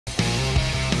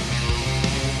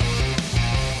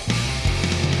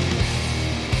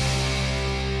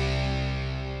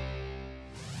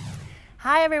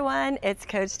Hi everyone, it's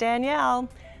Coach Danielle.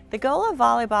 The goal of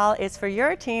volleyball is for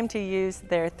your team to use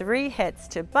their 3 hits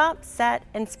to bump, set,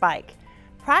 and spike.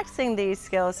 Practicing these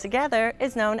skills together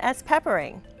is known as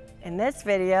peppering. In this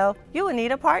video, you will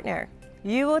need a partner.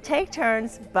 You will take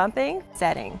turns bumping,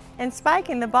 setting, and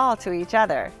spiking the ball to each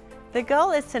other. The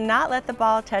goal is to not let the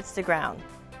ball touch the ground.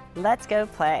 Let's go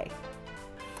play.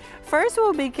 First,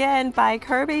 we'll begin by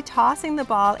Kirby tossing the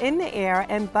ball in the air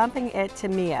and bumping it to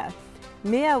Mia.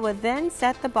 Mia will then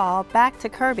set the ball back to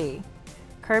Kirby.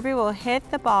 Kirby will hit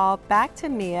the ball back to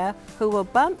Mia, who will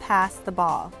bump past the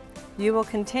ball. You will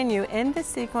continue in the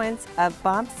sequence of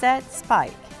bump, set,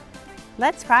 spike.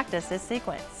 Let's practice this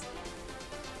sequence.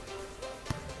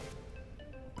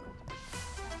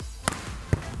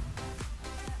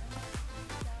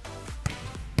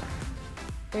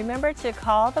 Remember to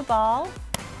call the ball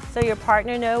so your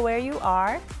partner knows where you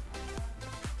are.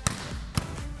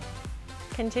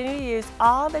 Continue to use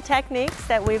all the techniques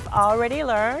that we've already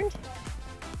learned.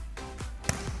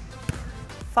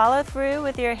 Follow through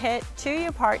with your hit to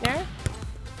your partner.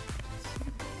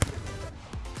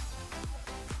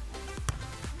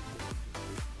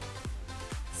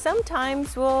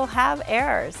 Sometimes we'll have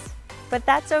errors, but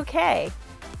that's okay.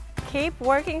 Keep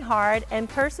working hard and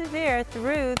persevere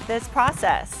through this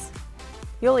process.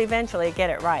 You'll eventually get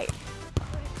it right.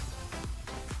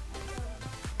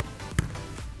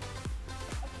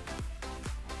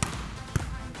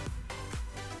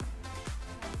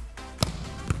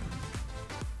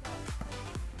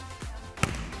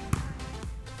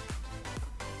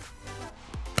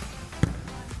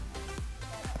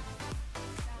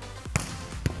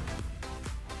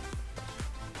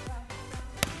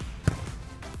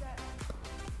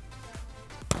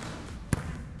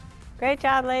 Great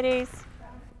job, ladies.